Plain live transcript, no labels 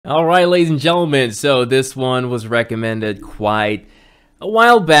Alright, ladies and gentlemen, so this one was recommended quite a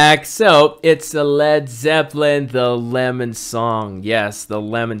while back. So it's a Led Zeppelin, the Lemon Song. Yes, the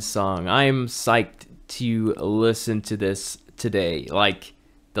Lemon Song. I'm psyched to listen to this today. Like,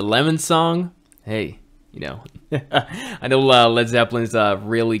 the Lemon Song? Hey, you know, I know Led Zeppelin's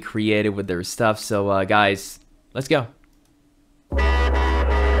really creative with their stuff. So guys, let's go.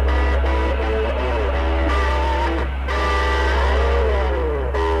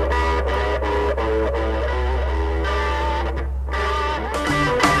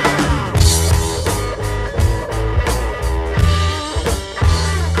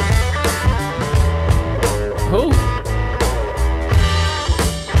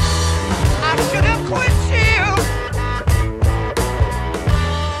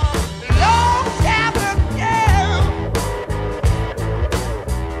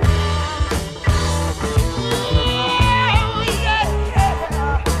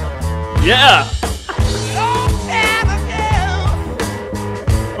 Yeah!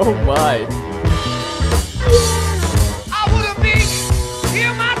 Oh my. I wanna be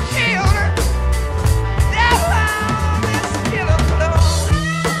here, my children. That love is still alone.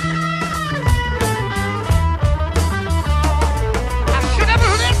 I should have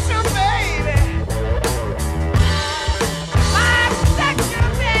listened, baby. My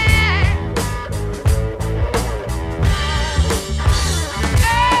second man.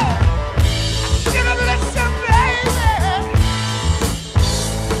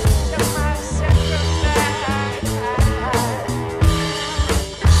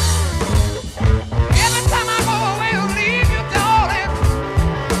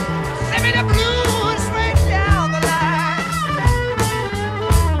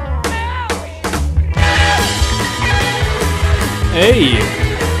 Hey!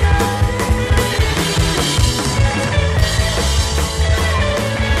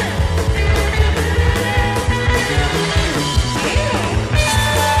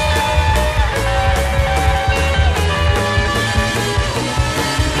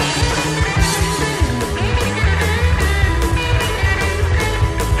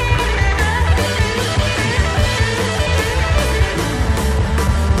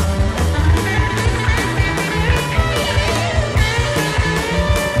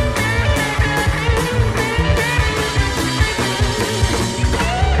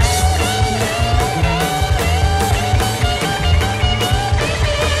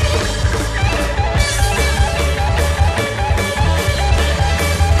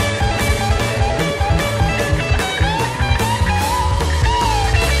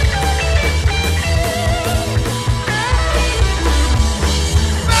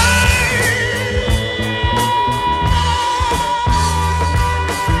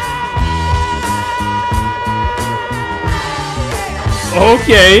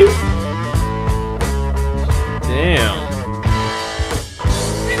 Okay. Damn.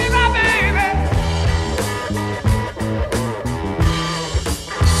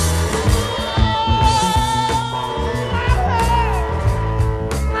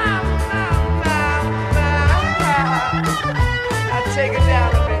 I take it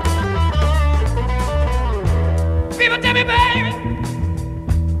down a bit. People tell me, baby,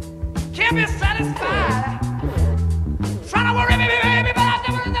 can't be satisfied. Trying to worry me, baby, but I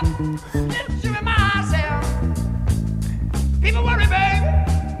never end up myself. People worry, baby.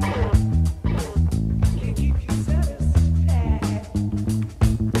 Can't keep you satisfied.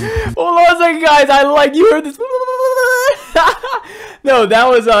 Hold on a second, guys. I like you heard this. No, that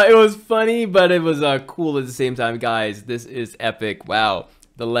was it was funny, but it was cool at the same time, guys. This is epic. Wow,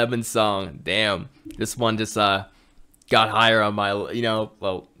 the Lemon Song. Damn, this one just got higher on my,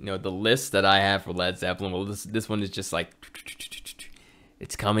 the list that I have for Led Zeppelin. Well, this one is just like,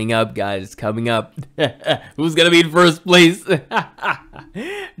 it's coming up, guys. It's coming up. Who's gonna be in first place?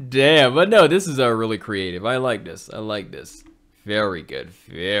 Damn, but no, this is really creative. I like this. I like this. Very good.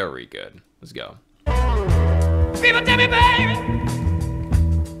 Very good. Let's go. People tell me, baby,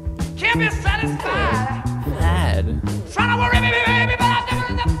 can't be satisfied. Glad. Trying to worry me, baby, but I never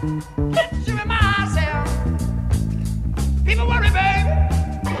end up picturing myself. People worry, baby.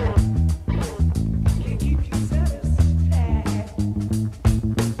 Can't keep you satisfied.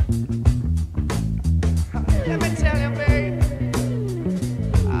 Let me tell you, baby,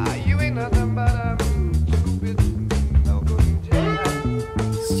 you ain't nothing but a stupid, no good job.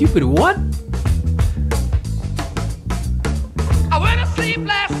 Stupid what? I went to sleep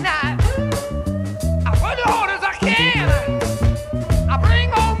last night. I worked as hard as I can. I bring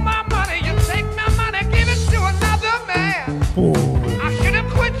home my money. You take my money, give it to another man. Oh. I should have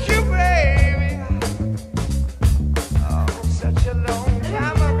quit you, baby. Oh, such a long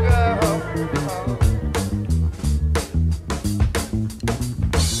time ago.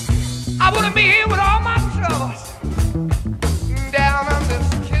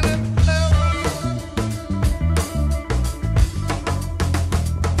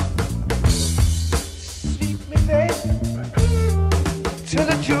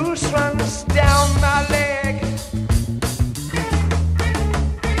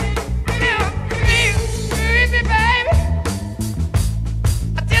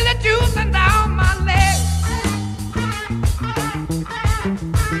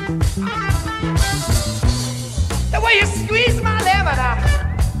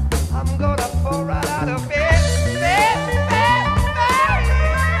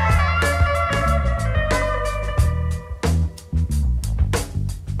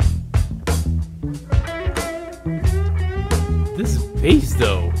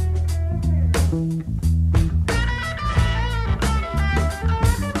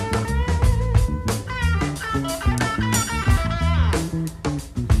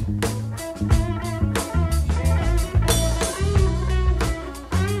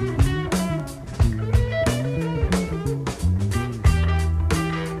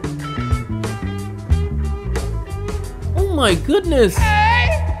 my goodness.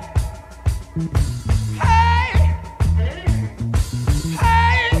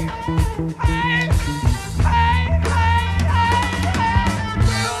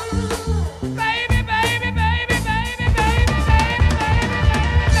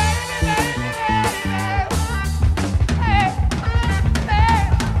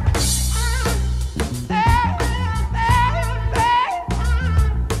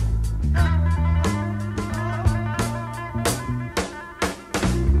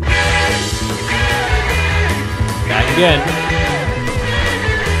 Again.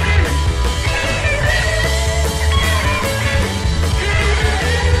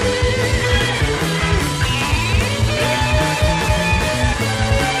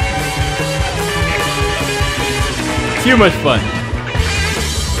 Too much fun.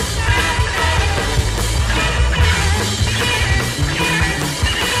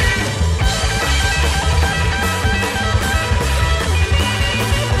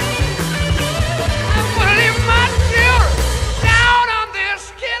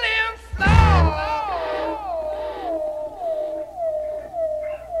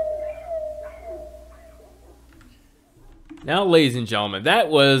 Now, ladies and gentlemen, that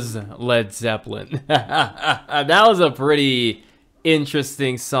was Led Zeppelin. That was a pretty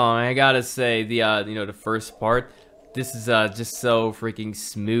interesting song. I gotta say, the first part, this is just so freaking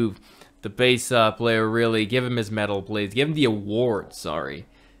smooth. The bass player really, give him his medal, please. Give him the award. Sorry,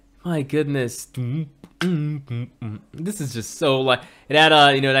 my goodness. This is just so like it had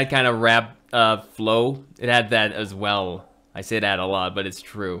that kind of rap flow. It had that as well. I say that a lot, but it's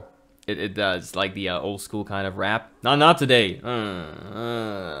true. It does, like the old school kind of rap. Not today. Should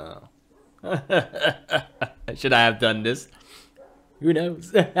I have done this? Who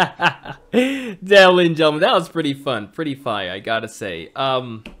knows? Ladies and gentlemen, that was pretty fun, pretty fire, I gotta say.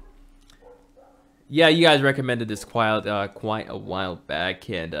 Yeah, you guys recommended this quite a while back,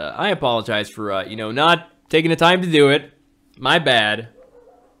 and I apologize for not taking the time to do it. My bad.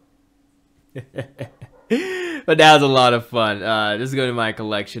 But that was a lot of fun. This is going to my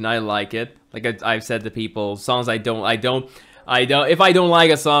collection. I like it. Like I've said to people, songs if I don't like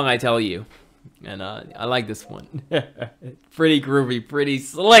a song, I tell you. And I like this one. Pretty groovy, pretty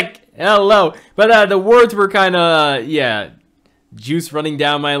slick. Hello. But the words were kind of juice running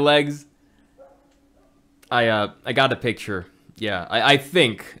down my legs. I got a picture. Yeah, I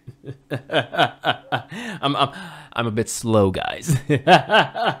think. I'm a bit slow, guys.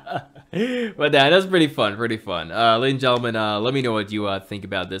 But that's pretty fun, Ladies and gentlemen, let me know what you think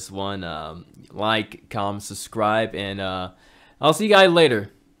about this one. Like, comment, subscribe, and I'll see you guys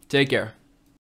later. Take care.